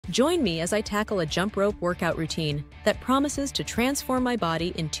Join me as I tackle a jump rope workout routine that promises to transform my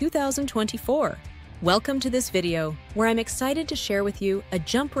body in 2024. Welcome to this video, where I'm excited to share with you a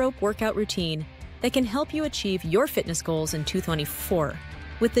jump rope workout routine that can help you achieve your fitness goals in 2024.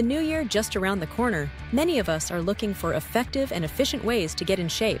 With the new year just around the corner, many of us are looking for effective and efficient ways to get in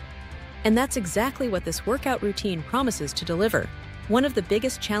shape. And that's exactly what this workout routine promises to deliver. One of the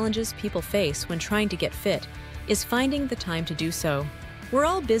biggest challenges people face when trying to get fit is finding the time to do so. We're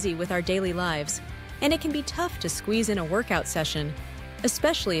all busy with our daily lives, and it can be tough to squeeze in a workout session,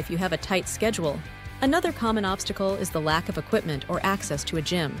 especially if you have a tight schedule. Another common obstacle is the lack of equipment or access to a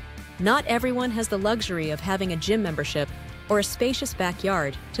gym. Not everyone has the luxury of having a gym membership or a spacious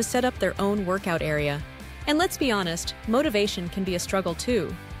backyard to set up their own workout area. And let's be honest, motivation can be a struggle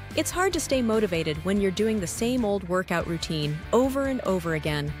too. It's hard to stay motivated when you're doing the same old workout routine over and over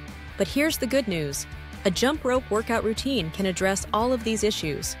again. But here's the good news. A jump rope workout routine can address all of these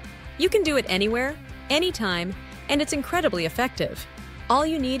issues. You can do it anywhere, anytime, and it's incredibly effective. All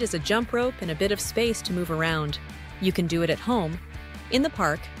you need is a jump rope and a bit of space to move around. You can do it at home, in the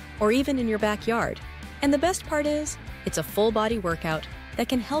park, or even in your backyard. And the best part is, it's a full-body workout that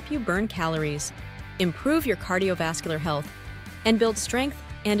can help you burn calories, improve your cardiovascular health, and build strength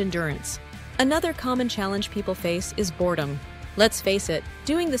and endurance. Another common challenge people face is boredom. Let's face it,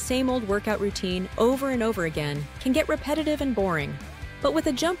 doing the same old workout routine over and over again can get repetitive and boring. But with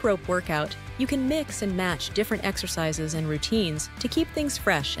a jump rope workout, you can mix and match different exercises and routines to keep things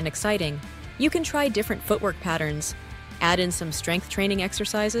fresh and exciting. You can try different footwork patterns, add in some strength training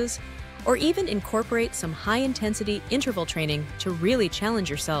exercises, or even incorporate some high-intensity interval training to really challenge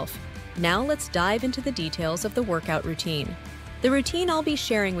yourself. Now let's dive into the details of the workout routine. The routine I'll be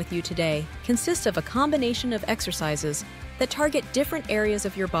sharing with you today consists of a combination of exercises that target different areas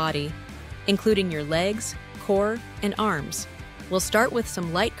of your body, including your legs, core, and arms. We'll start with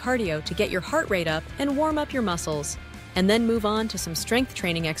some light cardio to get your heart rate up and warm up your muscles, and then move on to some strength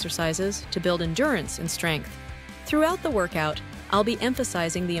training exercises to build endurance and strength. Throughout the workout, I'll be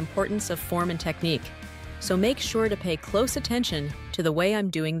emphasizing the importance of form and technique, so make sure to pay close attention to the way I'm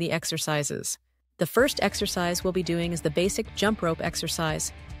doing the exercises. The first exercise we'll be doing is the basic jump rope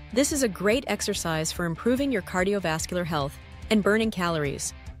exercise. This is a great exercise for improving your cardiovascular health and burning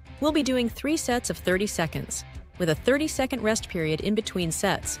calories. We'll be doing 3 sets of 30 seconds, with a 30-second rest period in between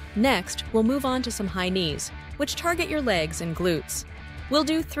sets. Next, we'll move on to some high knees, which target your legs and glutes. We'll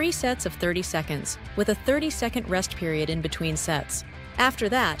do 3 sets of 30 seconds, with a 30-second rest period in between sets. After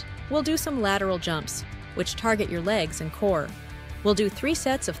that, we'll do some lateral jumps, which target your legs and core. We'll do 3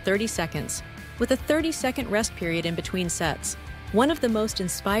 sets of 30 seconds, with a 30-second rest period in between sets. One of the most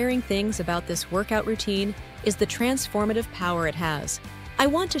inspiring things about this workout routine is the transformative power it has. I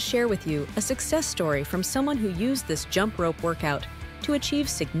want to share with you a success story from someone who used this jump rope workout to achieve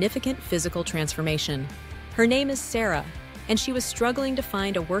significant physical transformation. Her name is Sarah, and she was struggling to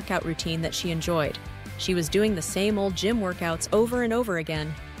find a workout routine that she enjoyed. She was doing the same old gym workouts over and over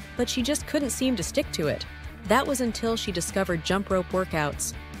again, but she just couldn't seem to stick to it. That was until she discovered jump rope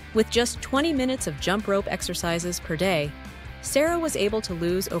workouts. With just 20 minutes of jump rope exercises per day, Sarah was able to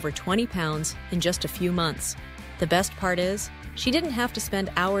lose over 20 pounds in just a few months. The best part is, she didn't have to spend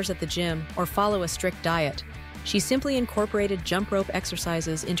hours at the gym or follow a strict diet. She simply incorporated jump rope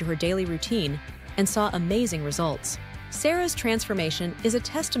exercises into her daily routine and saw amazing results. Sarah's transformation is a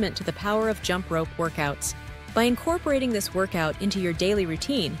testament to the power of jump rope workouts. By incorporating this workout into your daily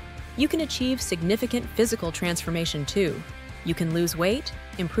routine, you can achieve significant physical transformation too. You can lose weight,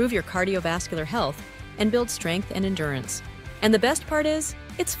 improve your cardiovascular health, and build strength and endurance. And the best part is,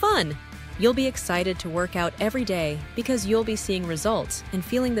 it's fun! You'll be excited to work out every day because you'll be seeing results and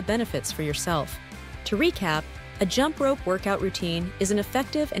feeling the benefits for yourself. To recap, a jump rope workout routine is an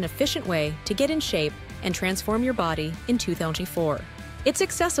effective and efficient way to get in shape and transform your body in 2024. It's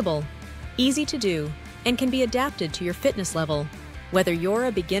accessible, easy to do, and can be adapted to your fitness level. Whether you're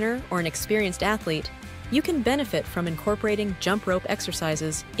a beginner or an experienced athlete, you can benefit from incorporating jump rope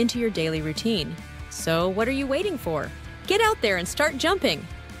exercises into your daily routine. So what are you waiting for? Get out there and start jumping!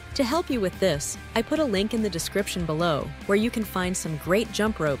 To help you with this, I put a link in the description below where you can find some great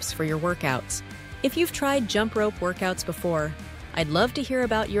jump ropes for your workouts. If you've tried jump rope workouts before, I'd love to hear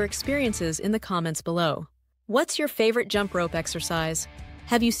about your experiences in the comments below. What's your favorite jump rope exercise?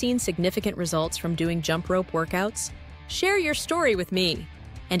 Have you seen significant results from doing jump rope workouts? Share your story with me.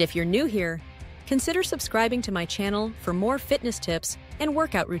 And if you're new here, consider subscribing to my channel for more fitness tips and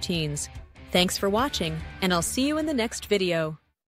workout routines. Thanks for watching, and I'll see you in the next video.